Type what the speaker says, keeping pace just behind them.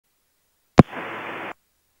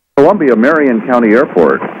Columbia Marion County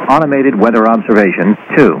Airport. Automated weather observation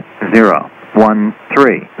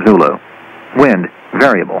 2013 Zulu. Wind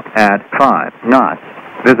variable at 5 knots.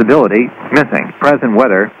 Visibility missing. Present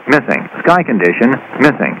weather missing. Sky condition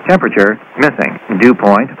missing. Temperature missing. Dew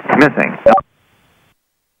point missing.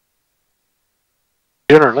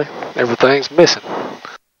 Generally, everything's missing.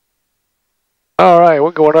 Alright,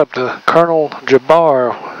 we're going up to Colonel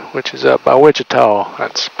Jabara, which is up by Wichita.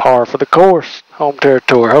 That's par for the course, home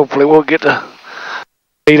territory. Hopefully we'll get to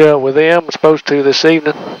meet up with them. We're supposed to this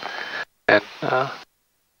evening. And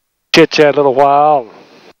chit-chat a little while.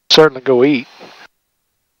 Certainly go eat.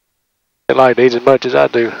 They like to eat as much as I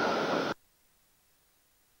do.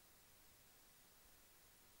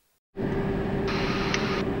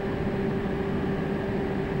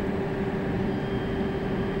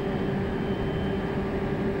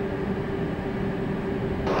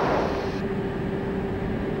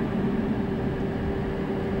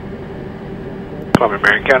 Columbia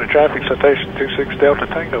Marion County traffic, citation 26 Delta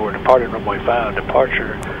Tango. We're departing runway 5,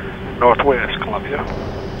 departure northwest, Columbia.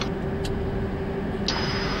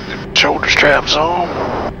 Shoulder straps on.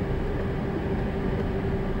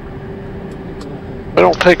 We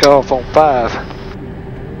don't take off on 5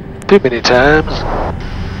 too many times.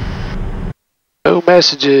 No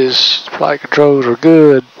messages, flight controls are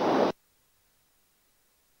good.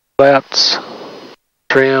 Flaps,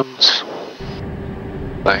 trims,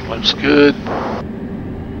 thing looks good.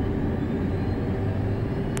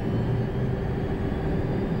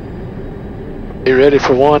 Be ready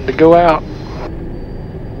for one to go out.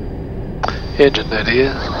 Engine, that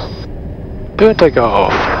is. Doing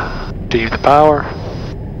takeoff. Achieve the power.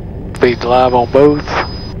 Speed live on both.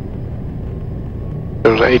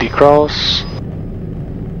 There's 80 cross.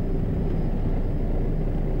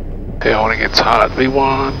 Hell, when it gets hot at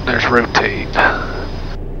V1, there's rotate.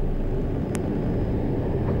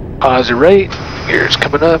 Positive rate. Gears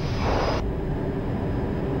coming up.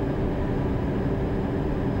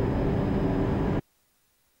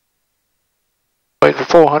 Waiting for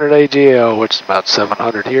 400 AGL, which is about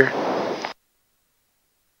 700 here.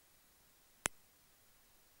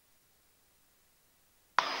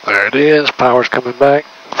 There it is, power's coming back.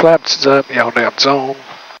 Flaps is up, yaw down zone.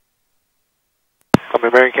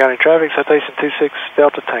 Columbia Marion County traffic, citation 26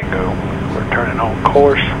 Delta Tango. We're turning on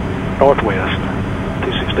course northwest,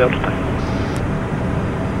 26 Delta Tango.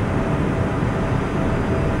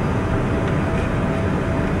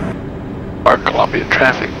 Our Columbia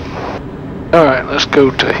traffic. Alright, let's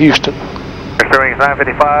go to Houston. Serving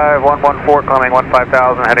 955, 114, climbing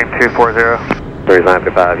 15,000, heading 240. Serving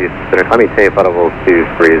 955, Houston Center, climbing safe audible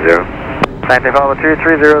 230.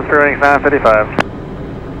 955, 230, serving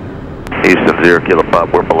 955. Houston 0 Kilo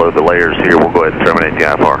Pop, we're below the layers here, we'll go ahead and terminate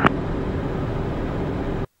the IFR.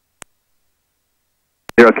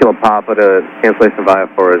 0 Kilo Pop, a cancellation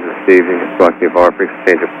via 4 is received, you can select the VAR,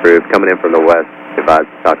 frequency change approved, coming in from the west, advise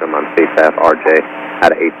Stockholm on CTAF, RJ. Out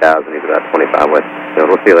of 8,000, he's about 25 west. So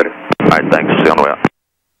we'll see you later. Alright, thanks. See you on the way out.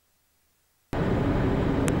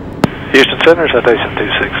 Houston Center, citation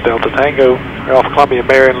 26 Delta Tango. We're off Columbia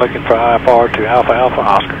Marion looking for IFR to Alpha Alpha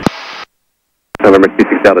Oscar. November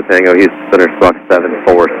 26 Delta Tango, Houston Center, squawk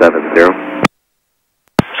 7470.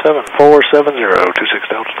 7470, 26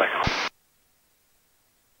 Delta Tango.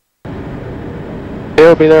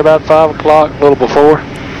 He'll be there about 5 o'clock, a little before.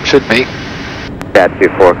 Should be. Cat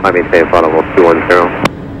 24, climbing safe audible 210.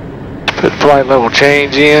 Put flight level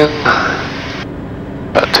change in.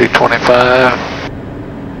 About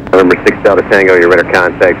 225. November 6 Delta Tango, your radar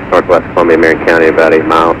contact, northwest Columbia Marion County, about 8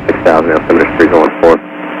 miles, 6,000, altimeter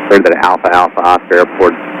 314. Learned that Alpha Alpha Oscar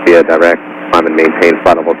Airport via direct, climb and maintain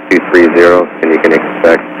flight level 230, and you can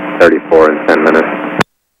expect 34 in 10 minutes.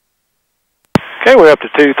 Okay, we're up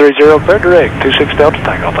to 230, clear direct, 26 Delta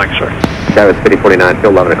Tango, thanks sir. That was 5049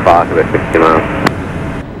 till 11 o'clock, about 60 miles.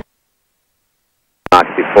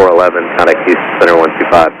 Oxy 411, contact Houston Center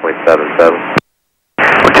 125.77.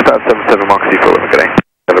 12577, Moxie 411, good day.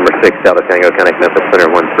 November 6 Delta Tango, contact Memphis Center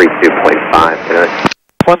 132.5, good day.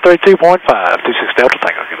 132.5, 26 Delta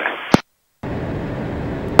Tango, good day.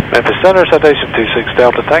 Memphis Center, citation 26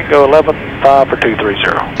 Delta Tango, 11-5 for 230.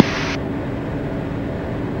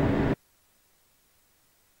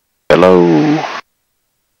 Hello.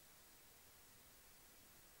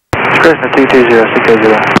 Cessna 220,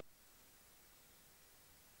 680.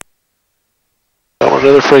 On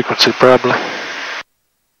another frequency, probably.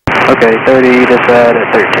 Okay, 30, dispatch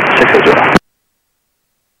at 13, 680.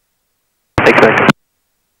 Expected.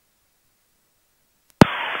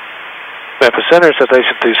 Memphis Center,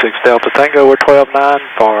 citation 26 Delta Tango, we're 12-9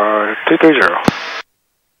 for 230.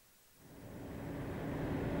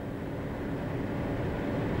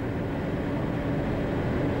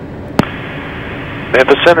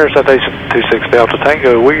 Memphis Center, Citation 26 Delta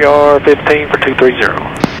Tango. We are 15 for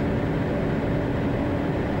 230.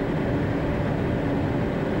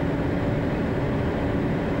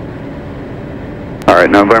 All right,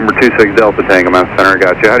 November 26 Delta Tango, Memphis Center,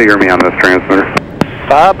 got you. How do you hear me on this transmitter?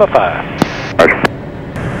 5 by 5. Roger.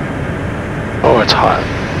 Oh, it's hot.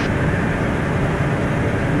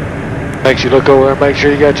 Makes you look over there and make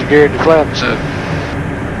sure you got your gear and your flaps up.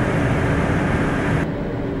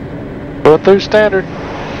 Going through standard.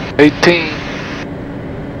 18.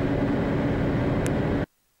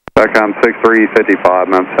 SATCOM 6355,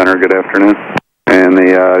 Memphis Center, good afternoon. And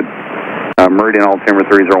the Meridian altimeter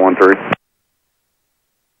 3013.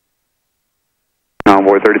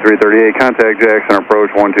 Envoy 3338, contact Jackson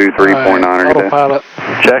approach 123.9. Right, autopilot.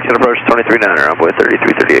 Jackson approach 23.9, Envoy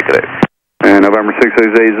 3338, good day. And November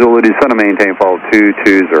 668 Zulu, descend and maintain, follow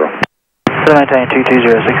 220. Descend maintain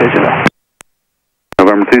 220, 680.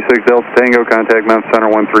 November 26 Delta Tango, contact Memphis Center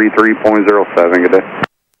 133.07, good day.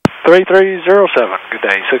 3307, good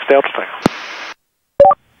day, 6 Delta Tango.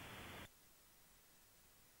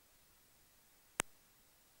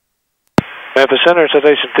 Memphis Center,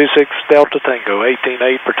 Citation 26 Delta Tango,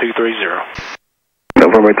 18-8 for 230.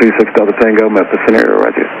 November 26 Delta Tango, Memphis Center,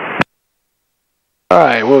 roger.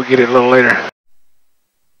 Alright, we'll get it a little later.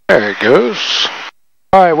 There it goes.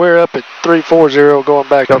 Alright, we're up at 340 going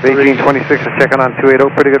back to 1826 is checking on 280.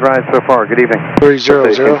 Pretty good ride so far. Good evening.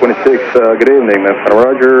 300. 1826, good evening, Memphis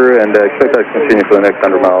Center, roger, and expect that to continue for the next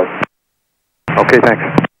 100 miles. Okay, thanks.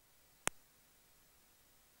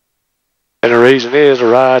 And the reason is the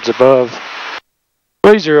ride's above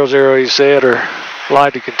 300, he said, or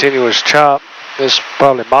light to continuous chop. This is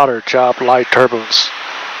probably moderate chop, light turbulence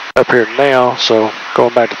up here now. So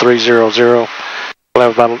going back to 300, we'll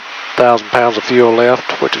have about 1,000 pounds of fuel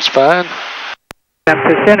left, which is fine.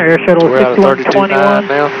 Memphis Center, Air Shuttle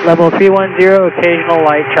 6121, level 310, occasional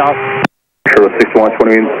light chop. Shuttle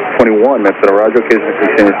 6121, Memphis Center, roger, occasional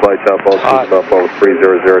continuous light chop, all stop over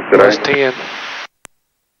 300 today. Plus 10.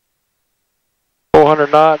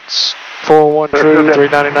 400 knots, 401 true,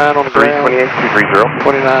 399 on the ground.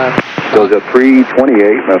 29. Goes at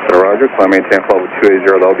 328, Memphis Center, roger, climb maintain level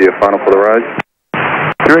 280, that'll be a final for the ride.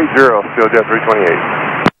 280, goes at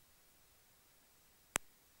 328.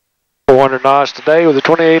 400 knots today with a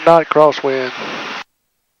 28 knot crosswind.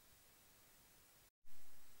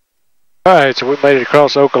 Alright, so we made it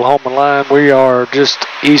across the Oklahoma line. We are just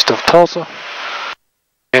east of Tulsa,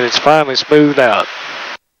 and it's finally smoothed out.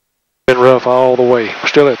 Been rough all the way. We're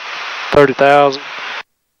still at 30,000,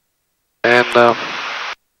 and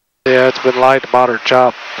yeah, it's been light to moderate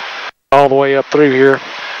chop all the way up through here.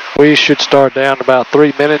 We should start down in about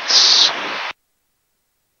 3 minutes.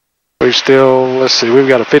 We're still, let's see, we've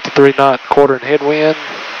got a 53 knot quarter and headwind,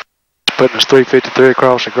 putting us 353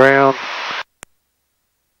 across the ground.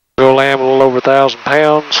 We'll land a little over 1,000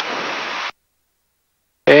 pounds.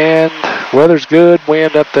 And weather's good.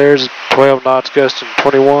 Wind up there is 12 knots, gusting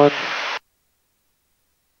 21.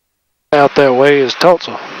 Out that way is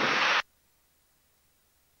Tulsa.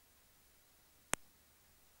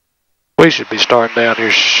 We should be starting down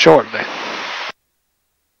here shortly.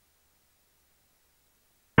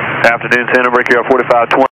 Afternoon, Santa, break here at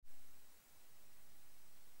 4520.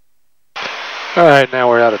 Alright, now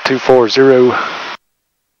we're out of 240.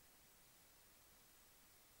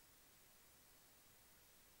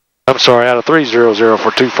 I'm sorry, out of 300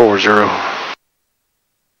 for 240.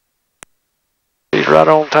 He's right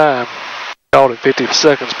on time. Called it 50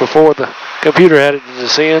 seconds before the computer had it to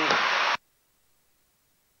descend.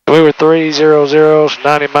 We were 300,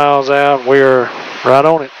 90 miles out. We were right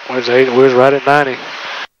on it. We was right at 90.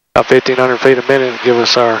 About 1,500 feet a minute to give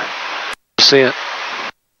us our descent.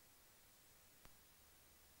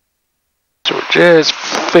 So we're just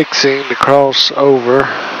fixing to cross over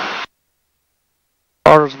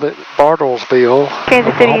Bartlesville.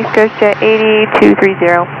 Kansas City, East Coast Jet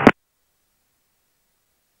 8230.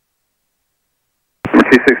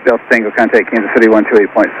 26 Delta Tango, contact Kansas City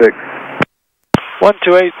 128.6.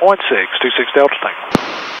 128.6, 26 Delta Tango.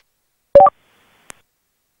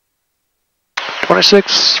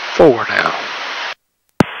 26-4 now.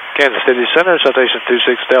 Kansas City Center, Citation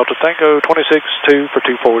 26 Delta Tango, 26-2 for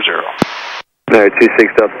 240.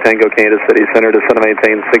 26 Delta Tango, Kansas City Center, descend and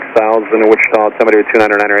maintain 6,000 in Wichita, altimeter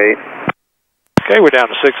 2998. Okay, we're down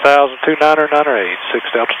to 6,000, 2998, 6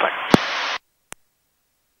 Delta Tango.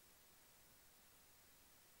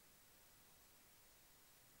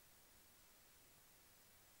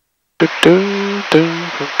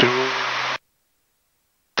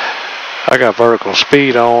 I got vertical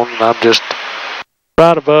speed on, and I'm just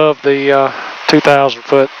right above the 2,000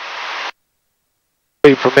 foot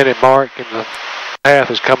feet per minute mark, and the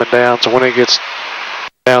path is coming down, so when it gets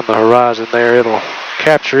down the horizon there, it'll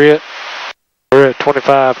capture it. We're at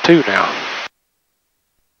 25.2 now.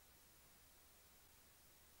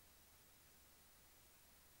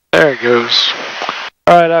 There it goes.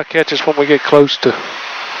 All right, I'll catch us when we get close to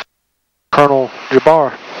Colonel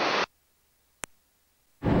Jabara.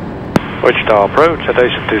 Wichita approach,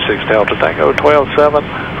 Citation 26 Delta Tango,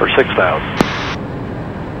 12-7 for 6,000.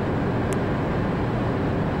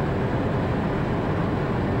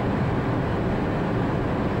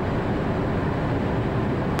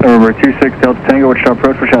 Over 26 Delta Tango, Wichita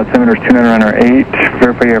approach, Wichita 729 8.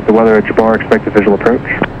 Verify you have the weather at Jabara, expected visual approach.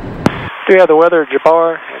 Do you have the weather at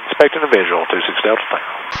Jabara? Expecting a visual, 26 Delta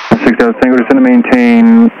Tango. 6 Delta Tango, just going to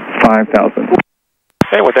maintain 5,000.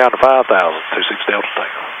 Okay, we're down to 5,000, 26 Delta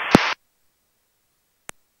Tango.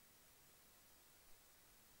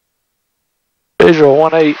 Visual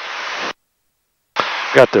 1-8.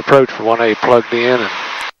 Got the approach for 1-8 plugged in, and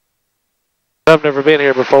I've never been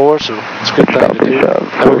here before, so it's a good thing to do.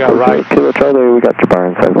 Now we got right. Kilo Charlie, we got Jabara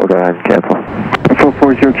inside, we'll go ahead and cancel.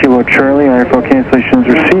 440 Kilo Charlie, IFL cancellations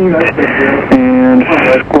received, and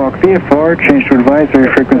squawk VFR, change to advisory,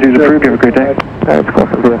 frequencies approved, have a great day. Alright, squawk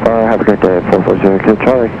VFR, have a great day, 440 Kilo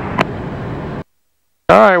Charlie.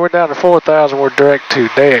 Alright, we're down to 4,000, we're direct to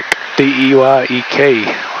DEYK, D-E-Y-E-K,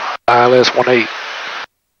 ILS 1-8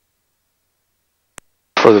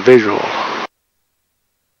 for the visual.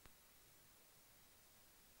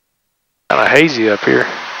 Kind of hazy up here.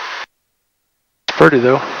 It's pretty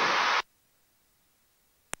though.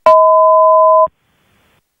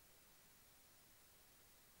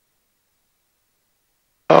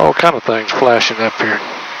 All kind of things flashing up here.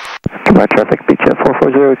 Goodbye traffic, beach at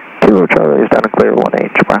 440 Kilo Charlie is down and clear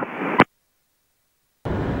 1-8, Jabara.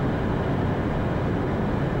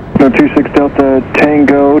 No 26 Delta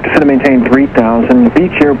Tango, descend to maintain 3,000.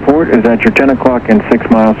 Beach Airport is at your 10 o'clock and 6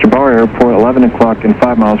 miles. Jabara Airport, 11 o'clock and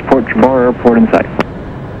 5 miles. Port Jabara Airport in sight.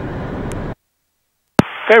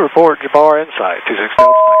 Okay, report Jabara in sight, 26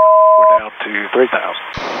 Delta Tango. We're down to 3,000.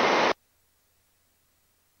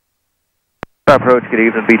 Approach, good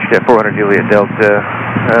evening, Beach Jet 400 Juliet Delta,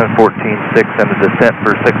 14-6 and a descent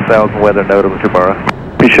for 6,000, weather node of Jabara.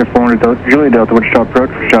 Beach Jet 400 Delta, Juliet Delta, Wichita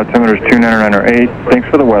approach, Wichita 299 8. Thanks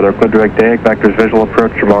for the weather, clear direct DEYK, vectors visual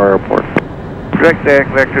approach, Jabara Airport. Direct DEYK,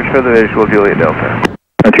 vectors for the visual, Juliet Delta.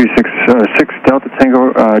 266 Delta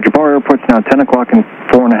Tango, Jabara Airport's now 10 o'clock and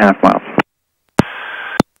 4.5 miles.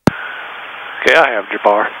 Okay, I have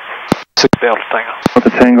Jabara. 6 Delta Tango.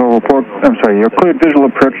 Delta Tango, report, I'm sorry, your cleared visual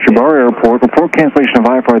approach Jabara Airport. Report cancellation of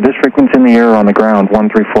IFR, this frequency in the air on the ground,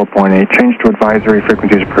 134.8. Change to advisory,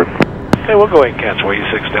 frequencies approved. Okay, we'll go ahead and cancel you,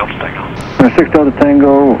 6 Delta Tango. 6 Delta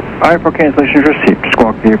Tango, IFR cancellation is received.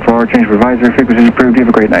 Squawk VFR, change to advisory, frequencies approved. You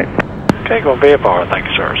have a great night. Okay, go VFR, thank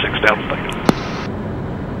you, sir, 6 Delta Tango.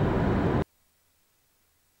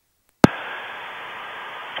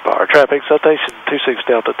 Jabara traffic, Citation 26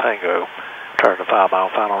 Delta Tango. Turn to 5 mile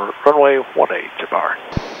final runway 18, Jabara.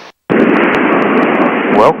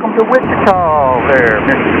 Welcome to Wichita there,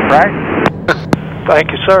 Mr. Price.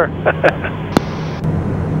 Thank you, sir.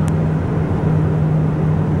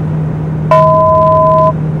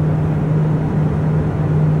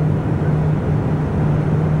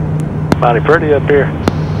 Mighty pretty up here.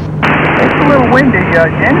 It's a little windy.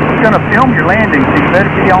 Janice is going to film your landing, so you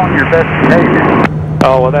better be on your best behavior.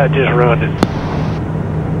 Oh, well, that just ruined it.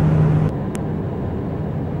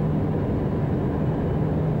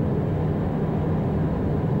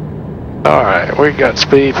 Alright, we got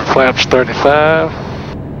speed for flaps 35.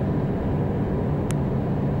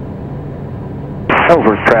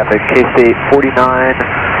 Over traffic, K-State 49,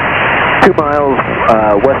 2 miles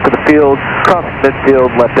west of the field, cross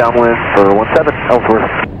midfield, left downwind for 17,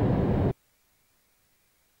 Ellsworth.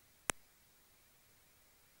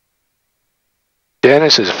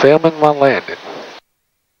 Janice is filming my landing.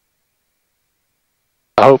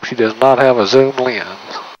 I hope she does not have a zoom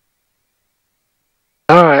lens.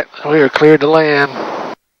 Alright, we are cleared to land.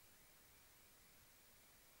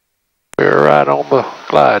 We're right on the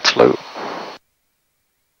glide slope.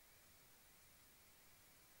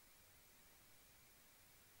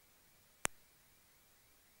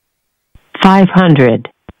 $500.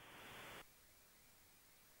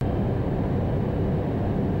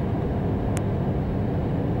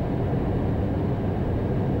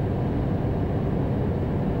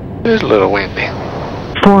 It's a little windy.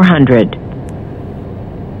 400.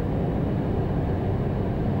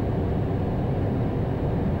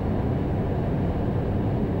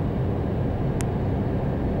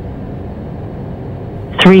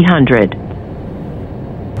 $300.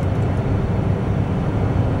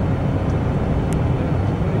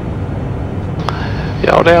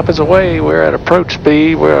 Yaw damp is away. We're at approach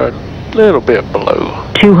speed. We're a little bit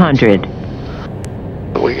below. 200.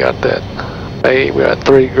 We got that. Hey, we got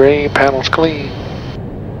 3 green, panels clean.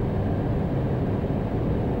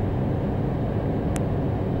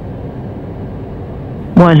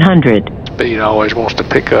 Speed always wants to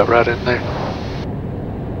pick up right in there.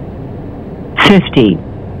 50.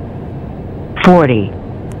 40.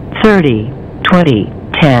 30. 20.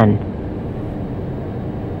 10.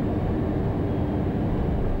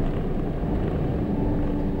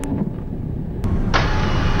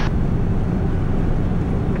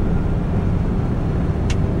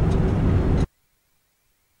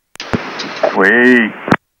 Sweet.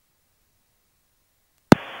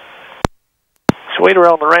 Sweeter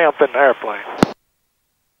on the ramp than the airplane.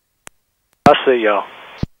 I see y'all.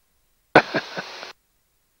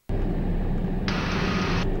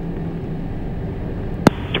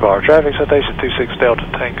 Jabara traffic, Citation 26 Delta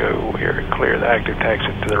Tango. We are clear the active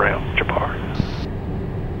taxi to the ramp, Jabara.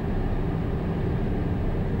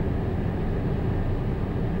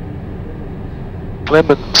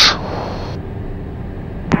 Clemens.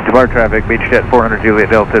 Jabara traffic, beach jet 400 Juliet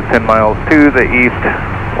Delta, 10 miles to the east.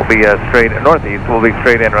 Will be straight, northeast, will be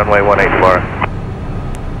straight in runway 18 Jabara.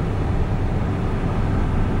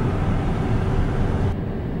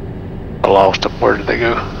 I lost them. Where did they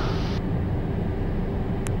go?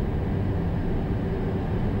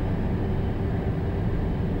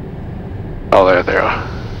 Oh, there they are.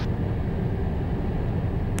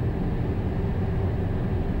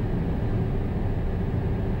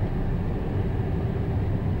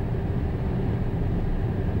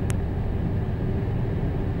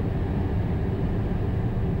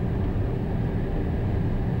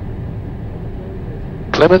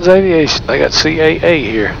 Clemens Aviation, they got CAA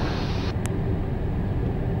here.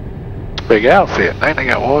 Big outfit. They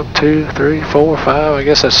got 1, 2, 3, 4, 5. I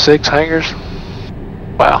guess that's 6 hangars.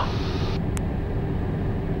 Wow.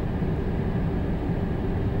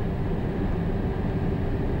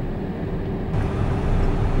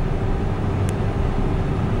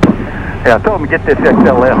 Yeah, I told him to get this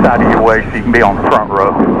XLS out of your way so you can be on the front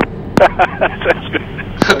row. That's good.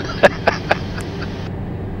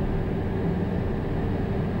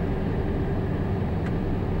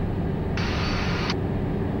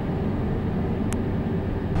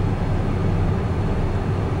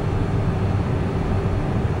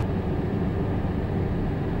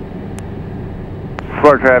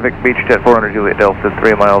 Floor traffic, beach jet 400 Juliet Delta,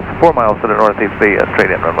 4 miles to the northeast, be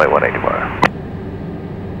straight in runway 18 Jabara.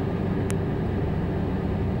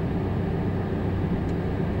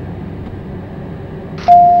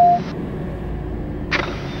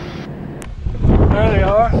 There they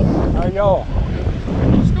are. How y'all?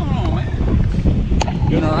 What's going on, man?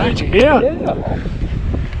 Doing all right? Yeah.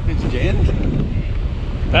 It's Jen.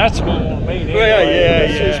 That's the one I want to meet. Well, yeah.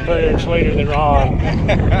 She's pretty sweeter than Ron.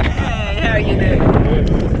 Hey, how are you doing? Good.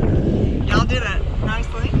 Y'all did a nice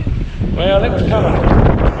landing. Well, it was kind of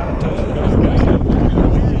tough.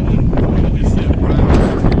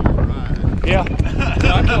 Yeah.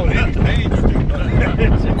 I told him.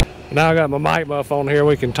 Now I got my mic muff on here,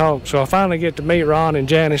 we can talk. So I finally get to meet Ron and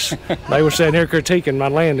Janice. They were sitting here critiquing my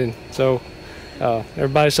landing. So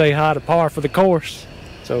everybody say hi to Parr for the course.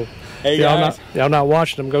 So hey y'all not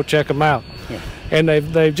watching them, go check them out. Yeah. And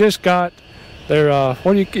they've just got their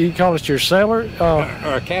what do you call it, your sailor?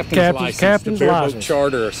 Our captain's license. The bareboat license.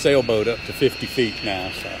 charter a sailboat up to 50 feet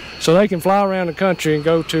now. So they can fly around the country and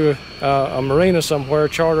go to a marina somewhere,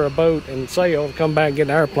 charter a boat and sail, come back and get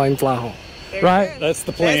an airplane, fly home. Very right? good. That's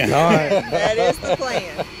the plan. All right. That is the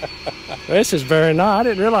plan. This is very nice. I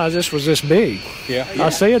didn't realize this was this big. Yeah. I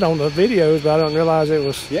see it on the videos, but I don't realize it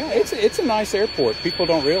was. Yeah, it's a nice airport. People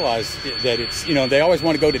don't realize that it's, they always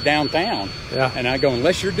want to go to downtown. Yeah. And I go,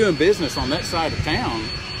 unless you're doing business on that side of town,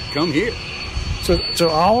 come here. So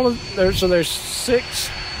all of there's 6,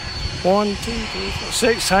 1, 2, 3, 4,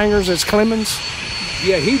 6 hangars. It's Clemens.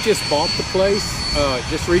 Yeah, he just bought the place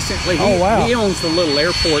just recently. Oh, wow. He owns the little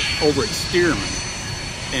airport over at Stearman,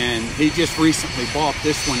 and he just recently bought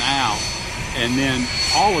this one out. And then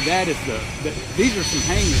all of that is these are some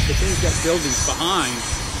hangars, but then he's got buildings behind,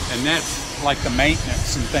 and that's like the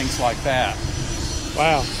maintenance and things like that.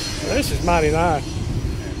 Wow, this is mighty nice.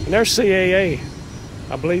 And there's CAA,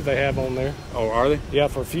 I believe they have on there. Oh, are they? Yeah,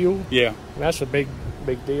 for fuel. Yeah. And that's a big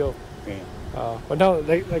deal. Yeah. But no,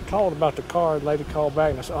 they called about the car. The lady called back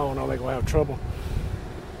and I said, oh no, they're going to have trouble.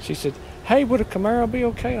 She said, hey, would a Camaro be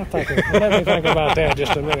okay? I'm thinking, let me think about that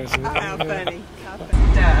just a minute. Oh, how funny. How funny.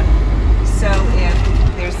 So if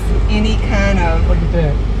there's any kind of... Look at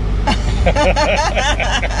that.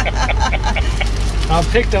 I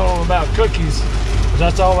picked on them about cookies.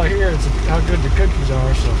 that's all I hear is how good the cookies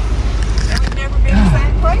are. So. And we've never been to the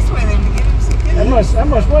same place with him to get him some cookies. That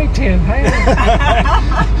must weigh 10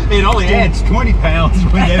 pounds. It only adds 20 pounds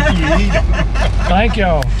whenever you eat them. Thank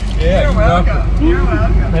y'all. Yeah, you're welcome. You're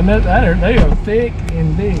welcome. And they are thick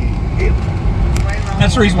and big.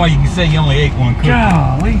 That's the reason why you can say you only ate one cookie.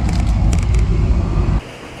 Golly.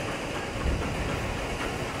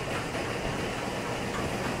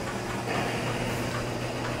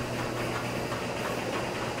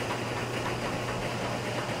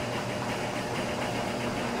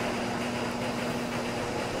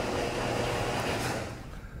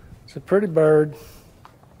 It's a pretty bird.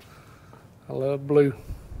 I love blue.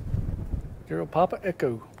 Zero Papa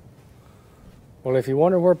Echo. Well, if you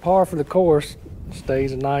wonder where Parr for the course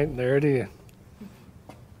stays at night, there it is.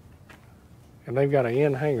 And they've got an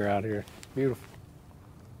in hangar out here. Beautiful.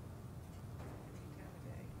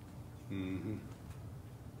 Mm-hmm.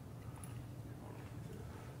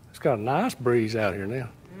 It's got a nice breeze out here now.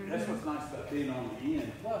 That's what's nice about being on the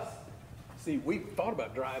end. Plus, see, we thought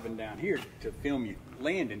about driving down here to film you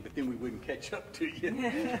landing, but then we wouldn't catch up to you.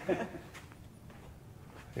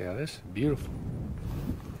 Yeah, this is beautiful.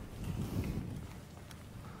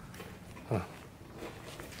 Huh.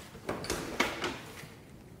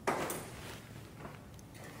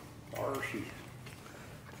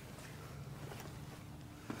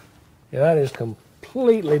 Yeah, that is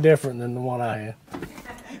completely different than the one I had.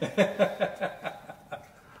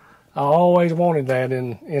 I always wanted that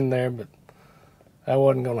in there, but that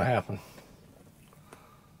wasn't going to happen.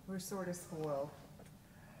 We're sort of spoiled.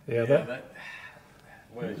 Yeah, that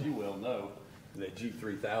well, as you well know, that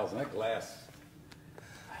G3000, that glass.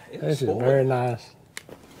 This is very nice.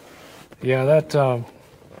 Yeah, that, I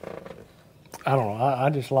don't know, I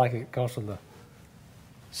just like it because of the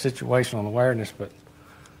situational awareness, but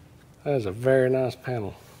that is a very nice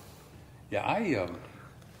panel. Yeah, I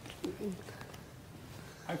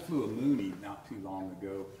flew a Mooney not too long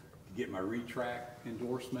ago to get my retract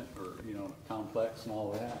endorsement, or, you know, complex and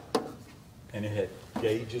all that. And it had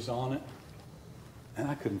gauges on it. And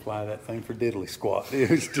I couldn't fly that thing for diddly squat. It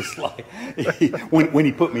was just like, when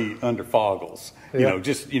he put me under foggles, you know,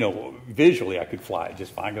 just, you know, visually I could fly it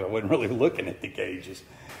just fine because I wasn't really looking at the gauges.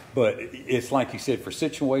 But it's like you said, for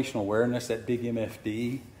situational awareness, that big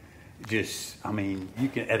MFD, just, I mean, you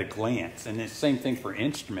can, at a glance, and it's the same thing for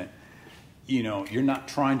instrument, you know, you're not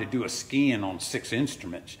trying to do a scan on 6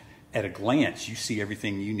 instruments. At a glance, you see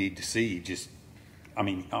everything you need to see, just, I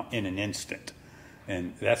mean, in an instant.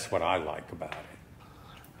 And that's what I like about it.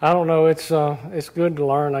 I don't know, it's good to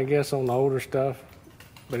learn, I guess, on the older stuff,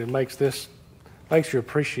 but it makes you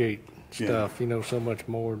appreciate stuff, you know, so much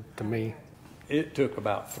more to me. It took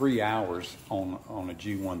about 3 hours on a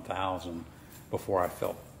G1000 before I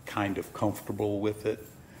felt kind of comfortable with it.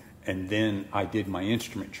 And then I did my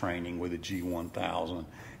instrument training with a G1000,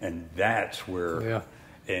 and that's where,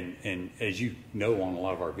 and as you know on a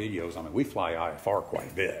lot of our videos, I mean, we fly IFR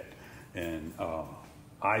quite a bit, and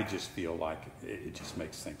I just feel like it just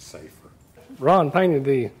makes things safer. Ron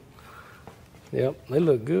painted yep, they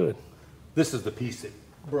look good. This is the piece that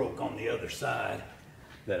broke on the other side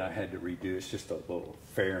that I had to redo. It's just a little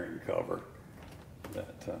fairing cover.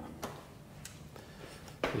 That,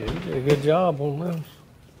 yeah, you did a good job on those.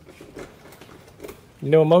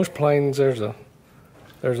 You know, most planes there's a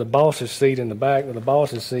boss's seat in the back, but the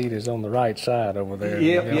boss's seat is on the right side over there.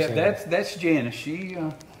 Yeah, that's Janice. She.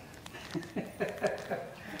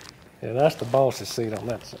 Yeah, that's the boss's seat on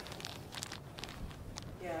that side.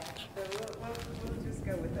 Yeah, so we'll just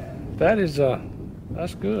go with that. That is,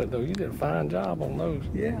 that's good, though. You did a fine job on those.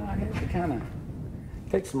 Yeah, I had to kind of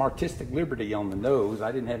take some artistic liberty on the nose.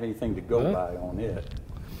 I didn't have anything to go by on it.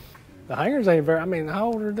 The hangers ain't very, I mean, how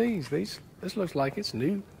old are these? This looks like it's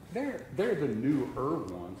new. They're the newer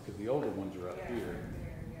ones, because the older ones are up here.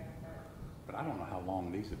 But I don't know how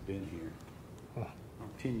long these have been here.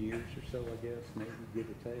 10 years or so, I guess, maybe, give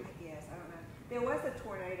or take. Yes, I don't know. There was a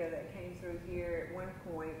tornado that came through here at one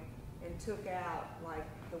point and took out, like,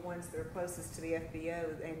 the ones that are closest to the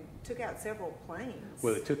FBO, and took out several planes.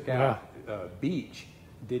 Well, it took out Beach,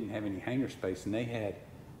 didn't have any hangar space, and they had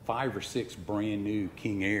 5 or 6 brand new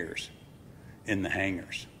King Airs in the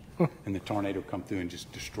hangars. And the tornado come through and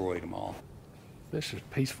just destroyed them all. This is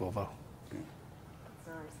peaceful, though. Yeah. It's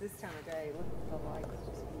nice. This time of day, look at the lights.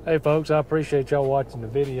 Hey folks, I appreciate y'all watching the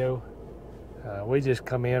video. We just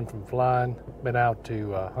come in from flying, been out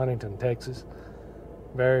to Huntington, Texas.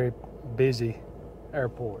 Very busy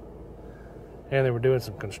airport. And they were doing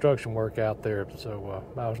some construction work out there, so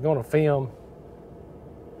I was going to film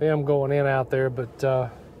them going in out there, but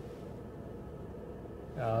that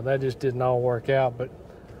just didn't all work out. But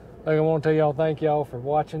I want to tell y'all thank y'all for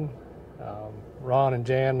watching. Ron and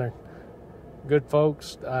Jan, they're good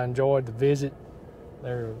folks. I enjoyed the visit.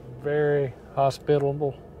 They're very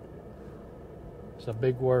hospitable. It's a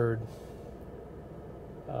big word.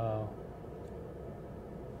 But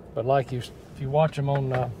like if you watch them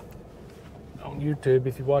on YouTube,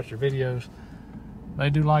 if you watch their videos,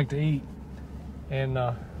 they do like to eat. And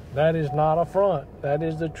that is not a front. That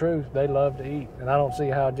is the truth. They love to eat. And I don't see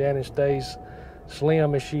how Janice stays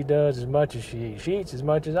slim as she does as much as she eats. She eats as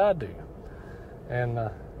much as I do. And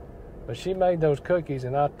but she made those cookies,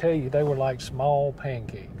 and I tell you, they were like small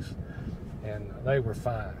pancakes. And they were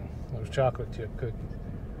fine, those chocolate chip cookies.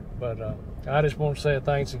 But I just want to say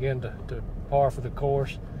thanks again to Parr for the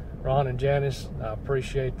course. Ron and Janice, I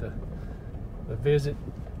appreciate the visit,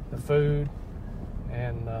 the food,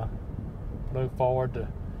 and look forward to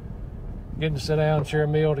getting to sit down and share a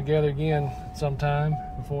meal together again sometime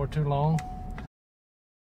before too long.